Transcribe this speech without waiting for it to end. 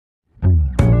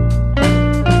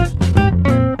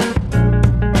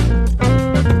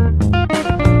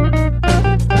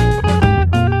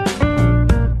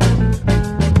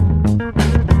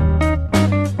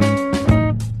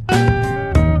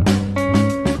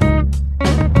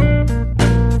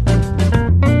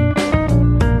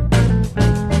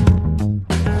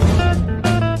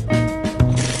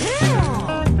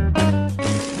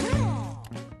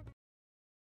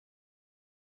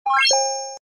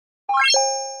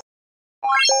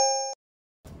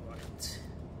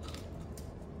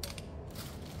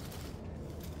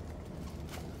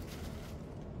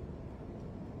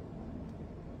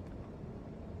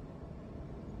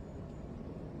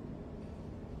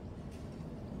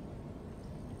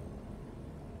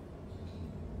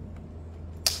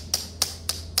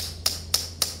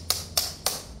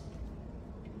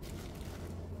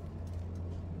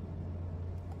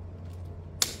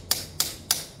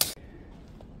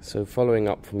So following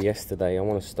up from yesterday, I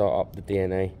want to start up the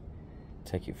DNA,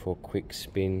 take it for a quick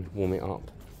spin, warm it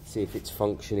up, see if it's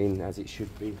functioning as it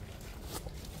should be.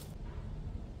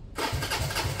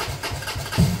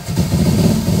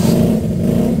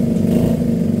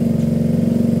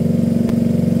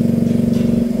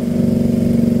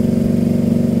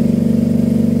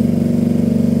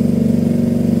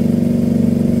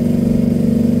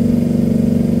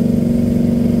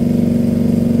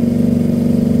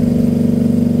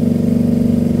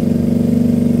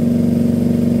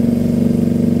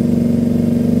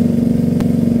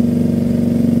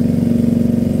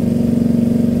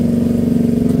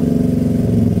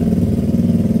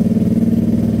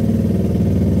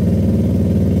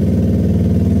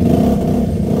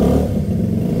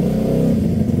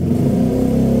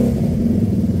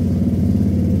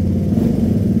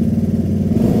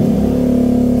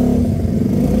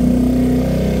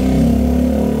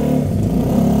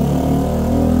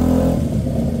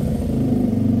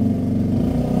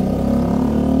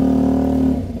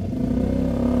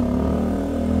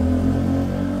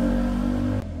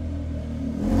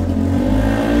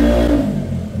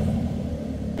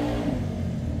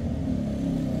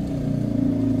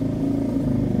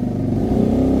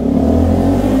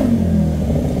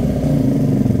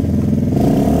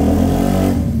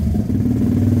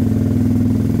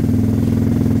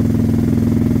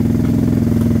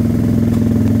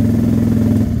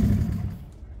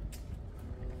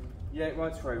 Yeah, it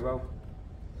runs very well.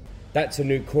 That's a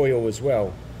new coil as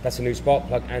well. That's a new spark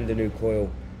plug and a new coil.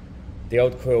 The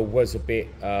old coil was a bit,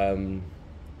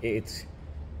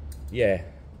 yeah,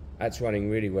 that's running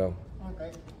really well.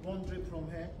 Okay, one drip from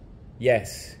here.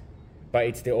 Yes, but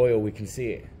it's the oil, we can see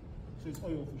it. So it's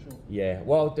oil for sure. Yeah,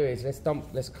 what I'll do is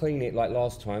let's clean it like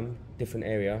last time, different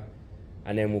area,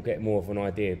 and then we'll get more of an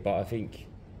idea. But I think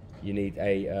you need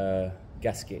a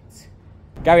gasket.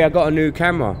 Gary, I got a new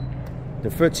camera. The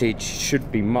footage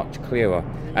should be much clearer.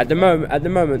 At the moment,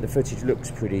 the footage looks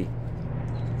pretty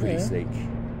sleek.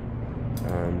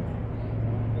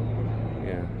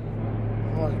 Yeah.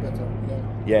 Much better.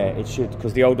 Yeah, it should,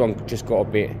 because the old one just got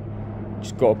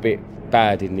a bit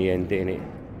bad in the end, didn't it?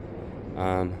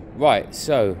 Right,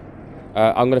 so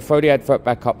I'm going to throw the advert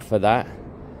back up for that.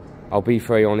 I'll be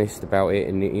very honest about it,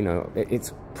 and you know,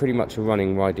 it's pretty much a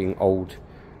riding old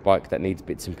bike that needs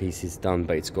bits and pieces done,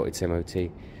 but it's got its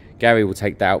MOT. Gary will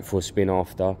take that out for a spin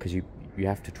after, because you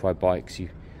have to try bikes,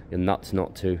 you're nuts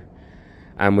not to.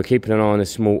 And we're keeping an eye on a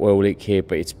small oil leak here,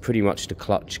 but it's pretty much the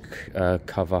clutch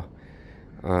cover.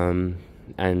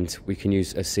 And we can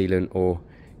use a sealant or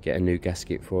get a new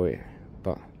gasket for it,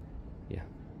 but yeah.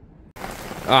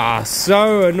 Ah,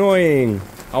 so annoying.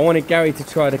 I wanted Gary to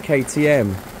try the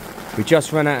KTM. We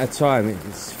just ran out of time,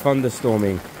 it's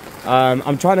thunderstorming.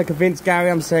 I'm trying to convince Gary,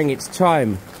 I'm saying it's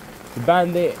time. The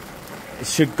Bandit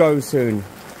should go soon.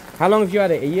 How long have you had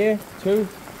it? A year? 2?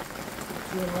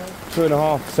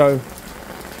 2.5. So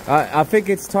I think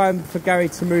it's time for Gary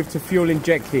to move to fuel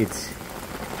injected.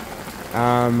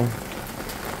 I'm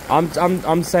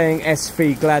saying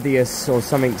SV Gladius or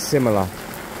something similar.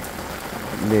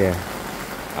 Yeah.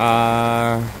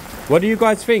 What do you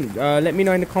guys think? Let me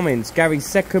know in the comments. Gary's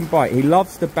second bike. He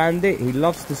loves the Bandit. He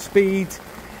loves the speed.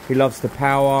 He loves the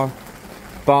power.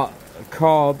 But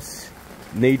carbs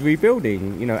need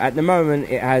rebuilding. You know, at the moment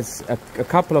it has a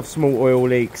couple of small oil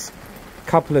leaks, a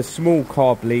couple of small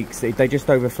carb leaks. They just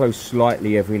overflow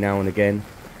slightly every now and again.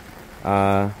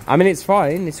 I mean, it's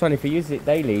fine if he uses it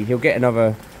daily, he'll get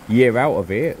another year out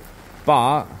of it,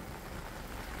 but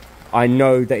I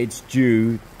know that it's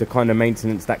due the kind of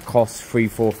maintenance that costs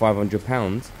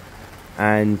 £300–500,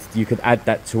 and you could add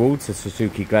that towards a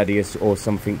Suzuki Gladius or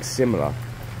something similar.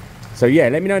 So yeah,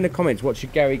 let me know in the comments, what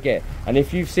should Gary get? And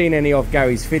if you've seen any of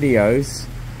Gary's videos,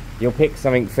 you'll pick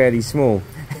something fairly small.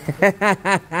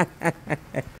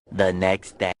 The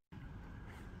next day.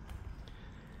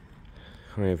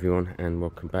 Hi everyone, and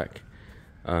welcome back.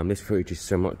 This footage is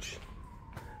so much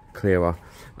clearer.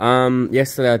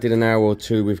 Yesterday I did an hour or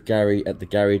two with Gary at the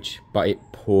garage, but it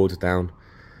poured down,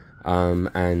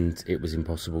 and it was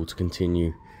impossible to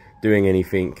continue doing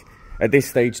anything. At this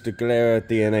stage, the Galera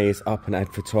DNA is up and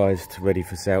advertised, ready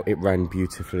for sale. It ran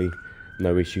beautifully,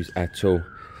 no issues at all.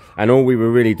 And all we were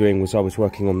really doing was I was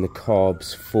working on the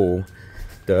carbs for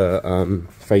the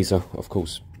phaser, of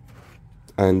course.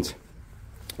 And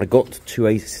I got to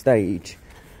a stage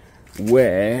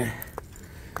where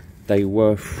they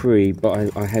were free,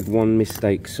 but I had one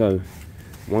mistake. So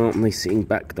why aren't they sitting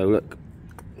back though? Look,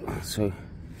 so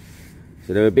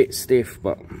they're a bit stiff,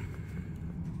 but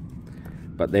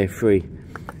they're free.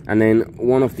 And then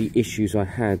one of the issues I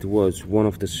had was one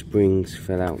of the springs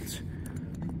fell out,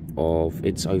 of,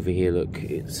 it's over here, look,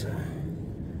 it's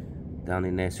down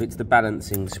in there. So it's the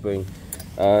balancing spring.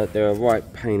 They're a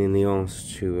right pain in the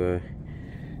arse to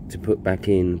put back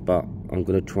in, but I'm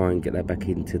going to try and get that back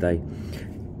in today.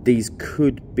 These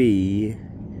could be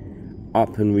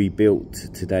up and rebuilt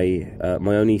today.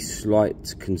 My only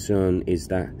slight concern is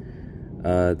that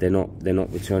they're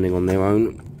not returning on their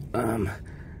own, and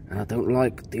I don't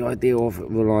like the idea of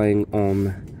relying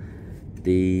on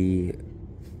the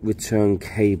return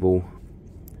cable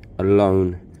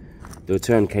alone. The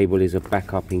return cable is a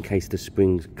backup in case the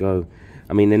springs go.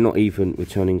 I mean, they're not even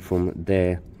returning from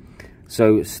there,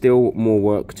 so still more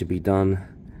work to be done.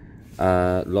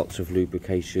 Lots of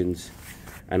lubrications,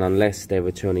 and unless they're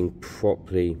returning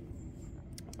properly,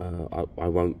 I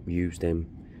won't use them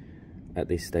at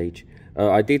this stage.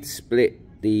 I did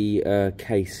split the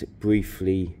case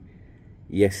briefly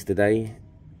yesterday,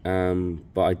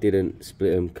 but I didn't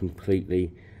split them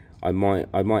completely. I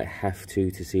might have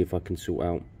to see if I can sort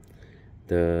out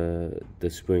the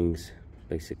springs,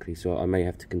 basically. So I may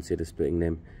have to consider splitting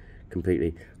them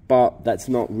completely, but that's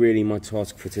not really my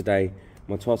task for today.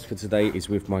 My task for today is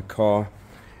with my car.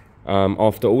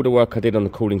 After all the work I did on the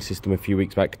cooling system a few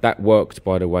weeks back, that worked,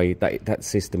 by the way. That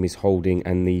system is holding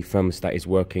and the thermostat is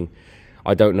working.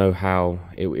 I don't know how.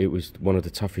 It was one of the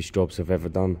toughest jobs I've ever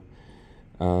done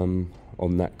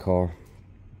on that car.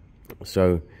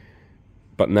 So,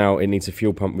 but now it needs a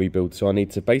fuel pump rebuild, so I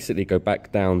need to basically go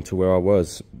back down to where I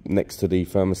was, next to the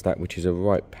thermostat, which is a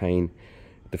right pain.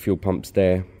 The fuel pump's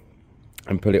there,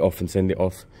 and pull it off and send it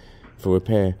off for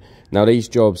repair. Now these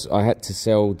jobs, I had to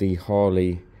sell the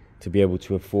Harley to be able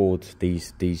to afford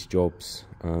these jobs.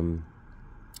 The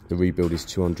rebuild is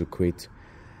 200 quid,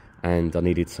 and I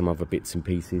needed some other bits and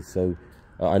pieces. So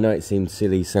I know it seemed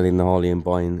silly selling the Harley and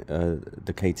buying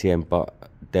the KTM, but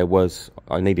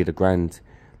I needed £1,000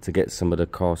 to get some of the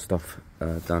car stuff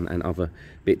done, and other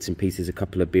bits and pieces, a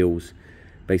couple of bills,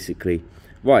 basically.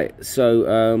 Right, so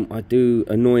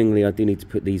annoyingly I do need to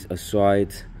put these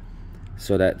aside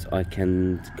so that I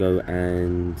can go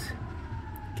and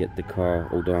get the car,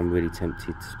 although I'm really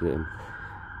tempted to split them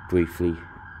briefly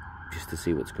just to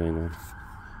see what's going on.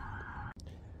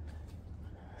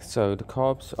 So the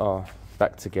carbs are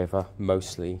back together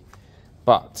mostly,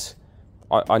 but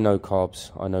I know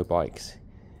carbs, I know bikes.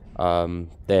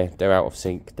 They're out of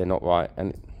sync, they're not right,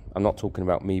 and I'm not talking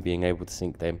about me being able to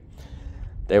sync them.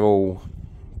 They're all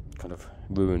kind of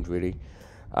ruined, really.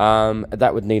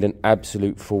 That would need an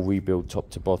absolute full rebuild top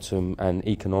to bottom, and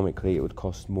economically it would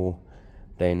cost more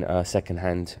than a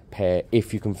second-hand pair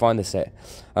if you can find the set.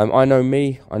 I know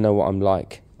me, I know what I'm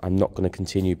like. I'm not going to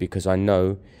continue because I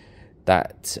know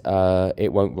that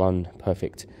it won't run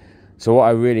perfect. So what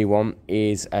I really want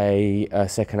is a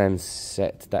second-hand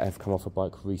set that have come off a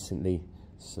bike recently,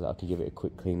 so that I can give it a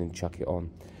quick clean and chuck it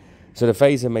on. So the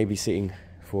phaser may be sitting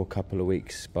for a couple of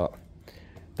weeks, but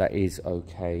that is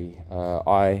okay.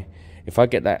 If I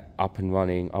get that up and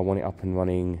running, I want it up and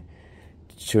running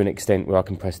to an extent where I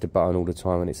can press the button all the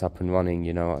time and it's up and running.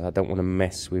 You know, I don't want to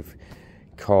mess with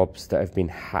carbs that have been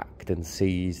hacked and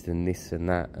seized and this and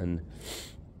that, and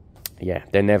yeah,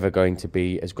 they're never going to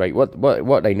be as great.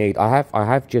 What they need, I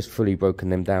have just fully broken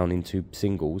them down into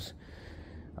singles,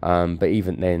 but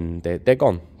even then they're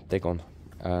gone.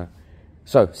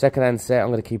 So second-hand set, I'm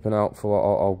going to keep an eye out for.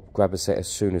 I'll grab a set as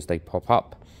soon as they pop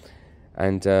up,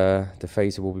 and the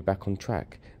phaser will be back on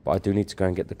track. But I do need to go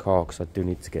and get the car because I do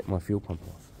need to get my fuel pump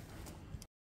off.